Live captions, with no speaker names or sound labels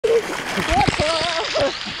I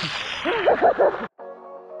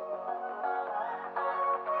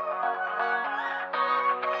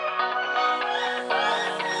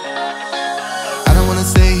don't wanna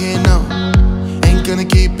stay here, no. Ain't gonna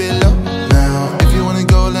keep it low now. If you wanna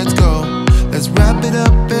go, let's go. Let's wrap it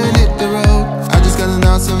up and hit the road. I just got an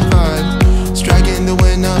awesome vibe, striking the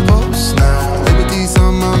winner post now. Liberty's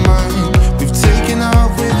on my mind. We've taken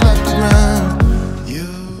off, we've left the ground.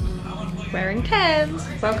 We're in Cairns.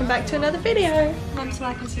 Welcome back to another video. Remember to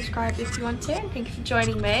like and subscribe if you want to, and thank you for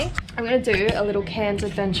joining me. I'm going to do a little Cairns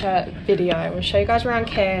adventure video. I'm going to show you guys around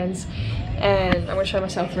Cairns, and I'm going to show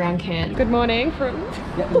myself around Cairns. Good morning from...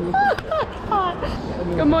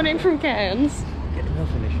 Good morning from Cairns. Get the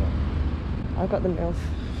MILF in this shot. I've got the MILF.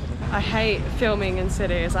 I hate filming in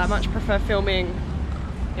cities. I much prefer filming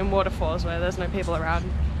in waterfalls where there's no people around.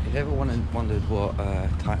 Have you ever wondered what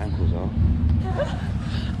tight ankles are?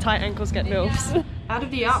 Tight ankles get MILFs. Out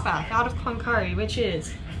of the outback, out of Cloncurry, which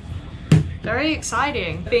is very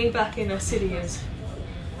exciting. Being back in a city is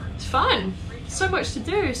fun. So much to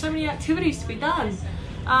do, so many activities to be done. So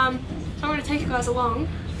I'm going to take you guys along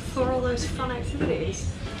for all those fun activities.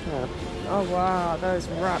 Yeah. Oh wow, those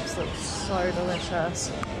wraps look so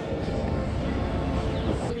delicious.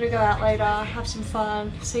 We're gonna go out later, have some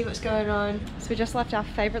fun, see what's going on. So we just left our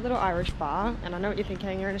favourite little Irish bar, and I know what you're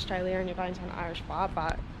thinking, you're in Australia and you're going to an Irish bar,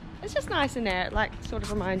 but it's just nice in there. It like sort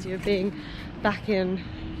of reminds you of being back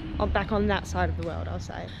on that side of the world, I'll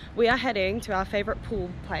say. We are heading to our favourite pool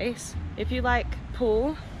place. If you like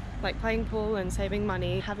pool, like playing pool and saving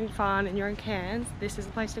money, having fun, and you're in Cairns, this is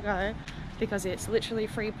the place to go because it's literally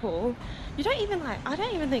free pool. You don't even I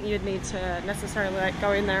don't even think you'd need to necessarily like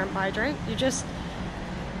go in there and buy a drink.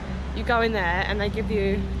 You go in there and they give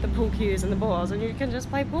you the pool cues and the balls and you can just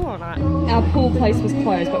play pool all night. Our pool place was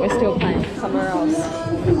closed, but we're still playing somewhere else.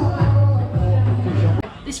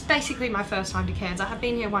 This is basically my first time to Cairns. I have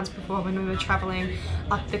been here once before when we were travelling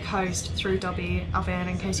up the coast through Dobby. Our van,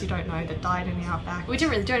 in case you don't know, that died in the outback. We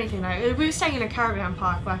didn't really do anything though. We were staying in a caravan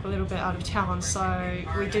park like a little bit out of town, so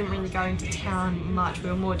we didn't really go into town much. We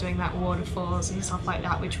were more doing like waterfalls and stuff like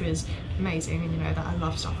that, which was amazing, and you know that I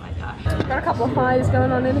love stuff like that. Got a couple of fires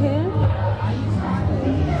going on in here.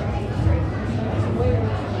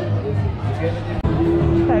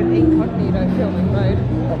 Okay, incognito filming mode.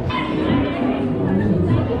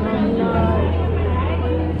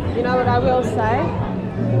 You know what I will say?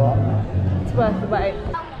 It's worth the wait.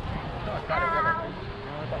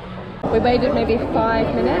 We waited maybe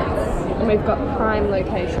 5 minutes and we've got prime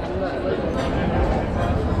location.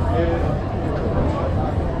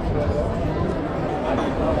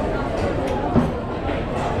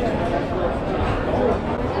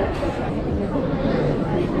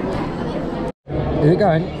 Is it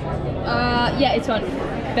going? Yeah, it's on.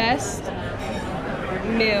 Best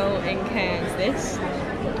meal in Cairns, this.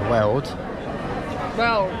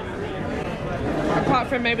 Well, apart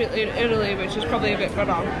from maybe in Italy, which is probably a bit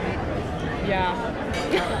better. Yeah.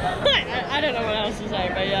 I don't know what else to say,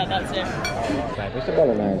 but yeah, that's it. it's a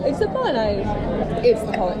bolognese. It's the bolognese. It's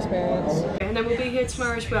the whole experience. And then we'll be here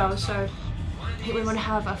tomorrow as well, so I think we want to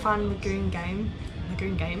have a fun lagoon day.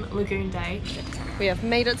 We have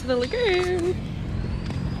made it to the lagoon.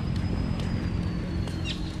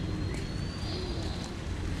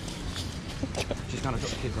 She's kind of got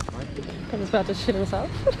the kids off, right? He's about to shit himself.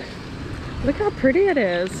 Look how pretty it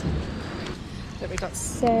is. Then we got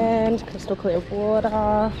sand, crystal clear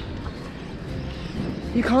water.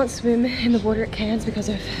 You can't swim in the water at Cairns because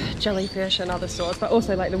of jellyfish and other sorts, but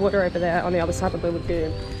also like the water over there on the other side of the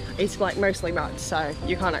lagoon is like mostly mud, so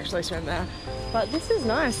you can't actually swim there. But this is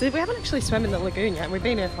nice. We haven't actually swum in the lagoon yet. We've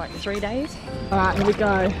been here for like 3 days. All right, here we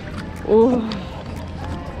go. Ooh.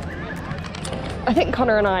 I think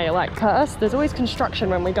Connor and I are like cursed. There's always construction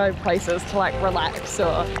when we go places to like relax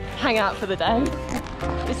or hang out for the day.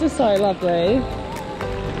 This is so lovely.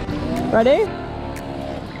 Ready?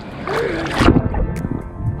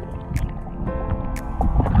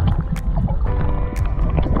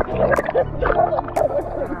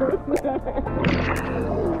 I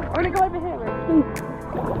want to go over here.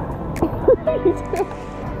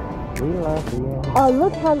 We love you. Oh,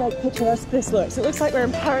 look how like picturesque this looks. It looks like we're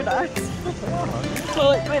in paradise.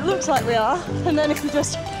 Well, it looks like we are. And then if you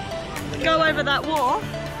just go over that wall,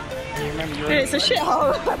 then it's a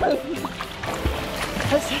shithole.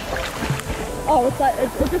 Oh, it's like, it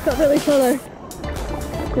just got really shallow.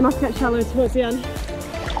 It must get shallow towards the end.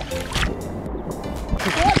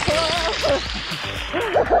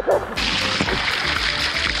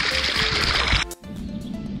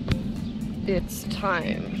 It's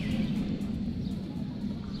time.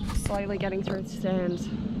 Slowly getting through the stand.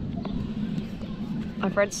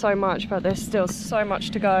 I've read so much, but there's still so much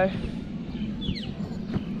to go.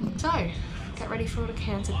 So, get ready for all the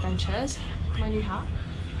Cairns adventures. My new hat.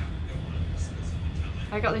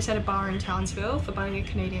 I got this at a bar in Townsville for buying a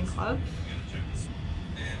Canadian club.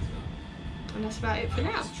 And that's about it for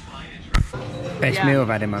now. Best meal I've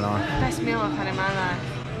had in my life. Best meal I've had in my life.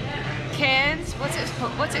 Cairns, what's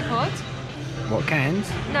it called? What, Cairns?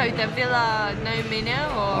 No, the Villa Nomina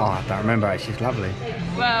or... Oh, I don't remember. It's just lovely.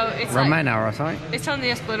 Well, it's Romana or something. It's on the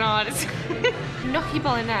Esplanade. It's gnocchi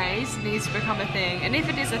bolognese needs to become a thing. And if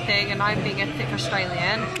it is a thing, and I'm being a thick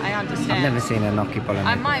Australian, I understand. I've never seen a gnocchi bolognese.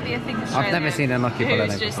 I might be a thick Australian. I've never seen a gnocchi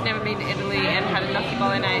bolognese who's just before. never been to Italy and had a gnocchi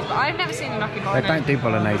bolognese. But I've never seen a gnocchi bolognese. They don't do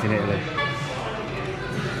bolognese in Italy.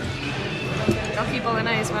 Gnocchi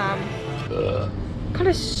bolognese, man.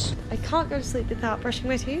 I can't go to sleep without brushing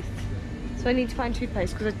my teeth. So I need to find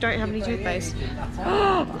toothpaste because I don't have any toothpaste.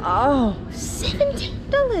 Oh,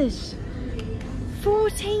 $17.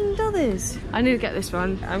 $14. I need to get this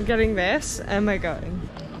one. I'm getting this and we're going.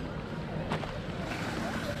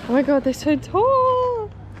 Oh my god, they're so tall.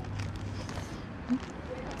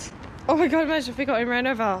 Oh my god, imagine if we got him ran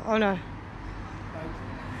over. Oh no.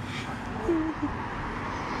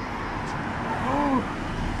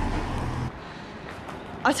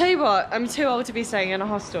 I'll tell you what, I'm too old to be staying in a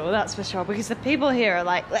hostel, that's for sure, because the people here are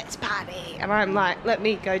like, let's party, and I'm like, let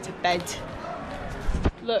me go to bed.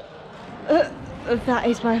 Look, that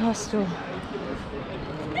is my hostel.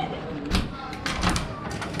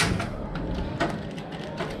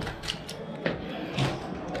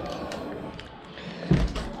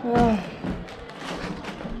 Oh.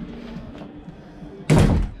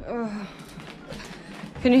 Oh.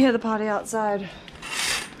 Can you hear the party outside?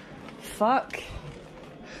 Fuck.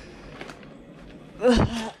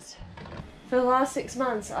 For the last 6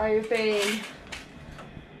 months, I've been...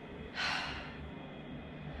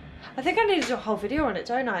 I think I need to do a whole video on it,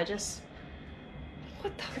 don't I? Just...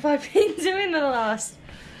 What the fuck have I been doing in the last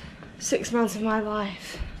 6 months of my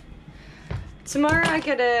life? Tomorrow I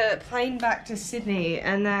get a plane back to Sydney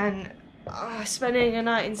and then spending a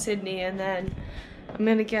night in Sydney, and then I'm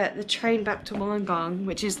gonna get the train back to Wollongong,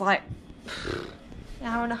 which is like an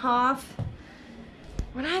hour and a half.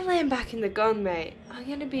 When I land back in the gong, mate, I'm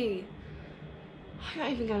not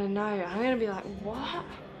even gonna know. I'm gonna be like, what?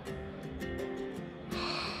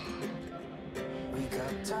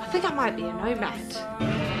 I think I might be a nomad.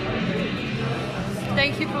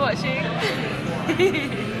 Thank you for watching.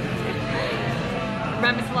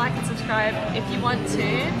 Remember to like and subscribe if you want to,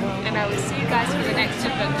 and I will see you guys for the next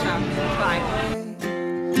adventure. Bye.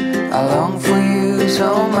 I long for you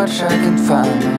so much I can find